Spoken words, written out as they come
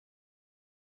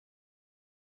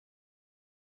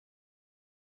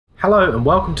Hello and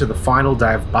welcome to the final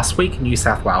day of Busweek New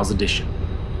South Wales edition.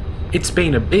 It's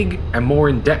been a big and more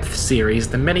in-depth series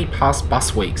than many past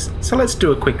bus weeks, so let's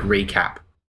do a quick recap.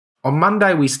 On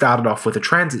Monday we started off with a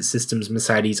Transit Systems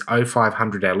Mercedes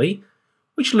 0500 LE,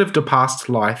 which lived a past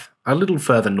life a little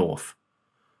further north.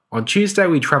 On Tuesday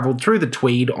we travelled through the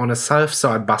Tweed on a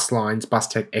Surfside Bus Lines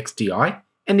Bustech XDI,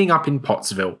 ending up in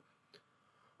Pottsville.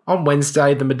 On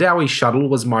Wednesday the Medowie Shuttle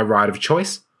was my ride of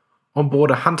choice, on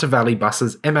board a Hunter Valley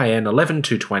Buses MAN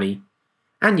 11220,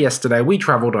 and yesterday we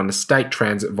travelled on a State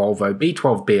Transit Volvo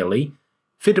B12 BLE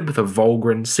fitted with a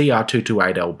Volgren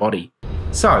CR228L body.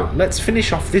 So let's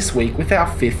finish off this week with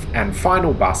our fifth and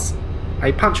final bus,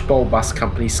 a Punchbowl bus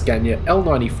company Scania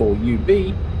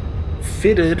L94UB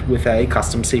fitted with a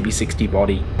custom CB60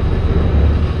 body.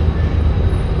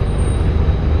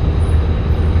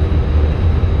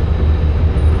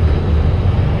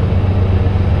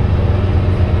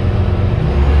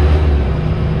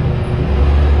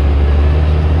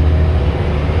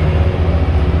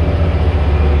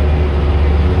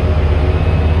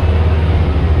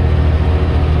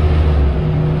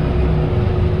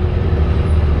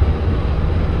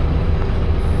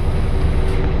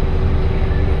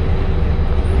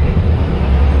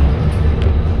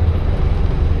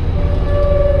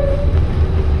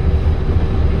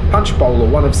 Punchbowl are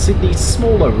one of Sydney's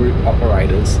smaller route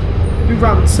operators who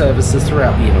run services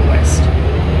throughout the inner west.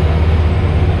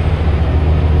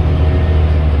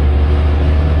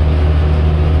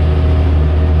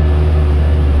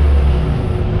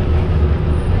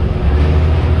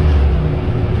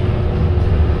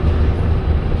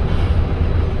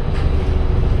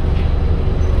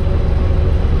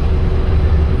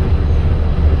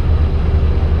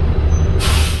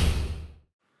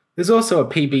 There's also a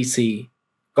PBC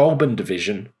Goulburn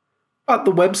division, but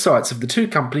the websites of the two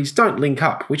companies don't link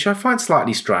up, which I find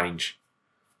slightly strange.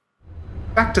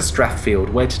 Back to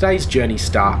Strathfield, where today's journey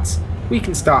starts, we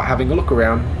can start having a look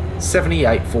around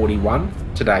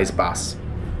 7841, today's bus.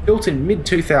 Built in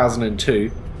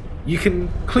mid-2002, you can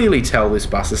clearly tell this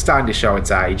bus is starting to show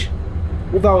its age,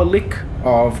 although a lick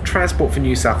of Transport for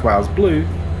New South Wales blue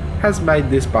has made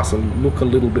this bus look a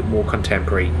little bit more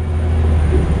contemporary.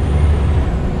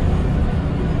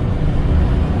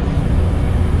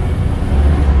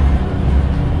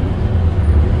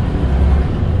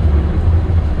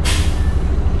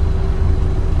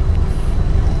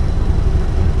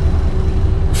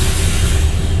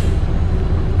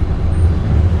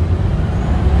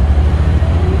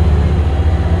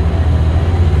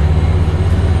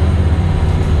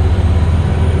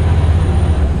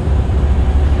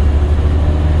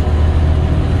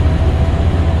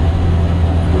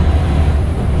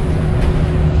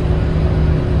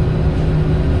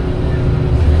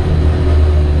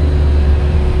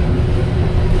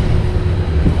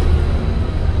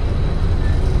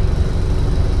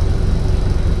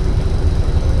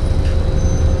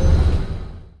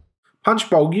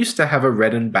 Punchbowl used to have a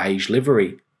red and beige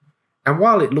livery, and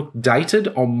while it looked dated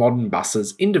on modern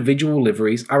buses, individual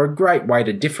liveries are a great way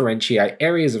to differentiate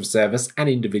areas of service and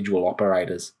individual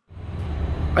operators.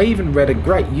 I even read a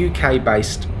great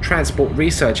UK-based transport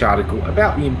research article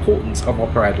about the importance of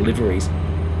operator liveries,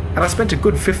 and I spent a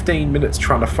good 15 minutes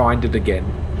trying to find it again.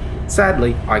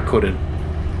 Sadly, I couldn't.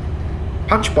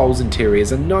 Punchbowl's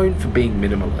interiors are known for being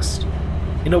minimalist.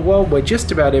 In a world where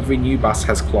just about every new bus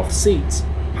has cloth seats,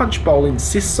 Punchbowl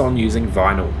insists on using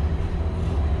vinyl.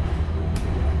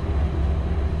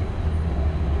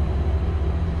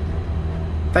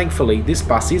 Thankfully, this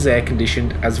bus is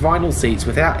air-conditioned, as vinyl seats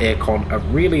without aircon are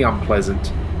really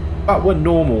unpleasant, but were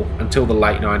normal until the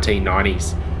late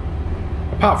 1990s.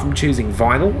 Apart from choosing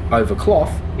vinyl over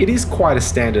cloth, it is quite a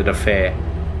standard affair,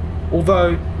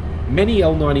 although many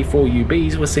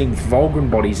L94UBs were seen with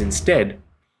Volgren bodies instead,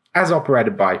 as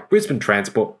operated by Brisbane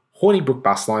Transport, Hornybrook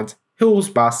Bus Lines, Hills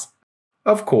Bus.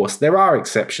 Of course, there are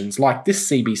exceptions like this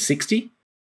CB60,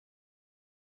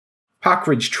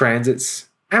 Parkridge Transits,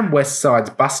 and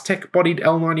Westside's Bustech bodied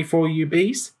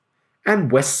L94UBs, and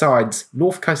Westside's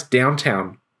North Coast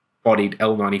Downtown bodied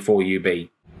L94UB.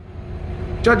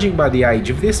 Judging by the age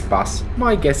of this bus,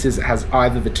 my guess is it has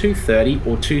either the 230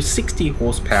 or 260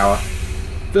 horsepower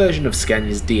version of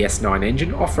Scania's DS9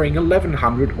 engine, offering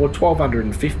 1100 or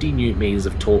 1250 Nm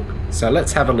of torque. So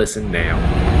let's have a listen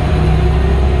now.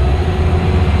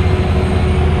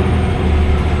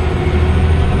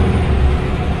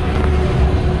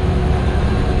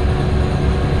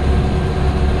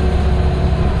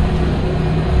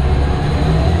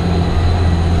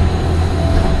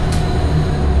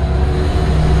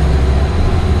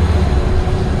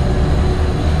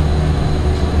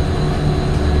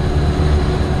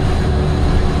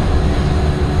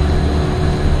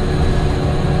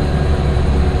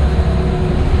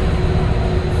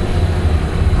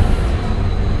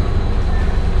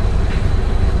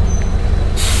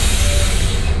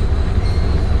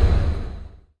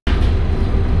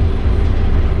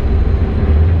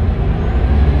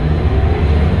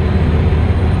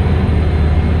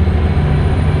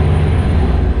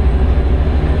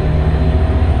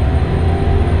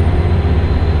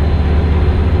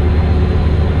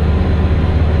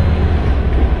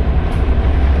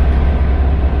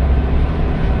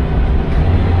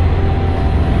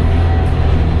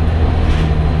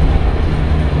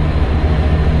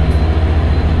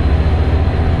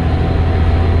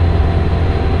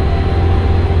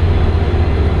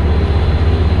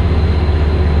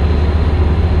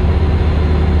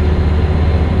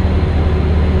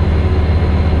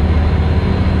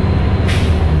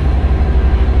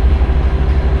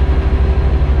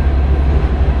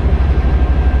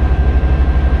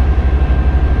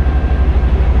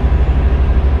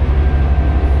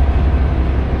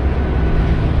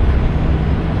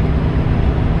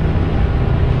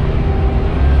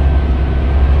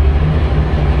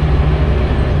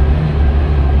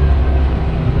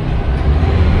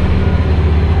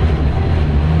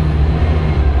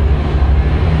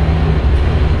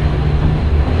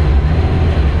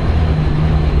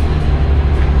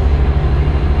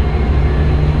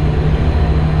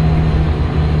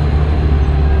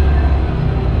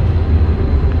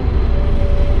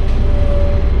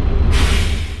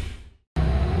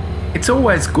 It's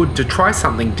always good to try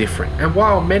something different, and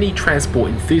while many transport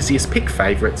enthusiasts pick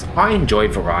favourites, I enjoy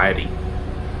variety.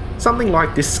 Something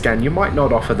like this Scania might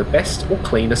not offer the best or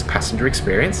cleanest passenger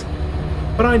experience,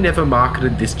 but I never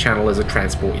marketed this channel as a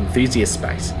transport enthusiast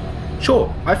space.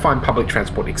 Sure, I find public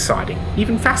transport exciting,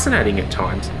 even fascinating at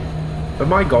times, but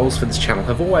my goals for this channel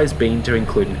have always been to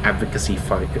include an advocacy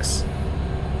focus.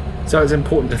 So it's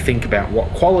important to think about what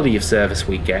quality of service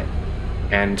we get,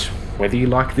 and whether you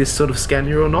like this sort of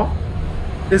Scania or not,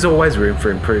 there's always room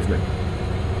for improvement.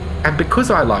 And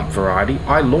because I like variety,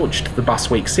 I launched the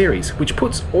Busweek series, which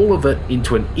puts all of it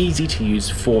into an easy to use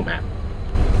format.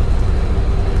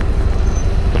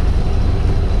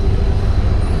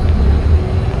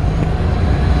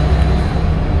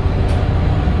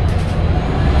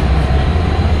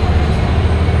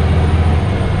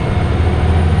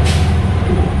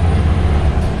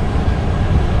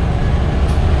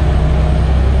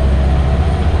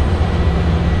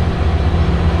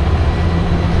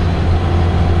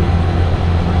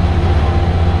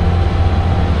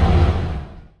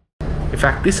 In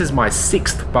fact, this is my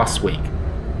 6th bus week,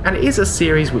 and it is a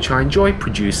series which I enjoy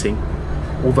producing,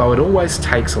 although it always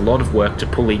takes a lot of work to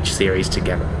pull each series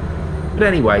together. But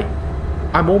anyway,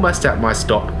 I'm almost at my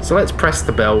stop, so let's press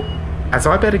the bell, as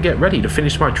I better get ready to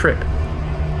finish my trip.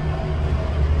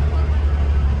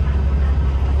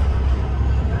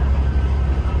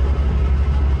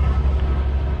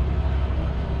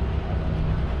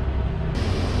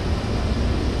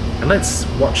 And let's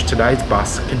watch today's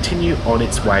bus continue on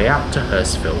its way out to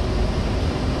Hurstville.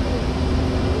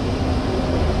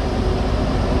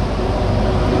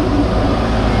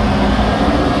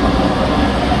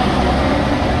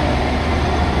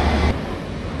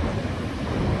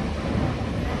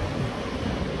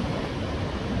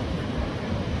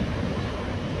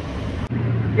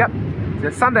 Yep, so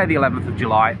it's Sunday the 11th of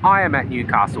July, I am at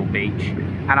Newcastle Beach,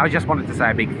 and I just wanted to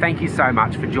say a big thank you so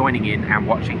much for joining in and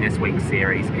watching this week's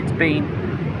series. It's been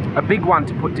a big one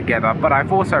to put together, but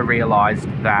I've also realised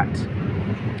that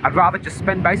I'd rather just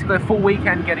spend basically a full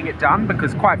weekend getting it done,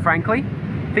 because quite frankly,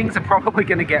 things are probably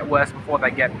going to get worse before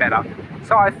they get better.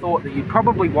 So I thought that you'd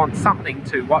probably want something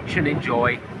to watch and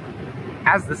enjoy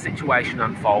as the situation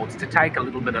unfolds, to take a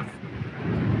little bit of,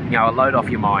 you know, a load off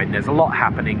your mind. There's a lot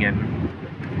happening, and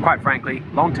quite frankly,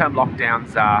 long-term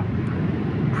lockdowns are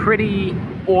pretty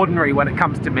ordinary when it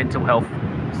comes to mental health.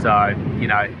 So, you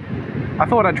know, I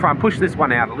thought I'd try and push this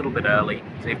one out a little bit early,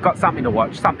 so you've got something to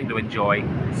watch, something to enjoy.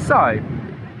 So,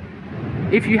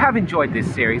 if you have enjoyed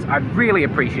this series, I'd really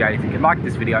appreciate it if you could like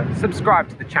this video, subscribe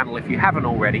to the channel if you haven't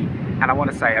already, and I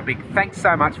want to say a big thanks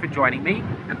so much for joining me,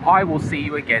 and I will see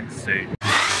you again soon.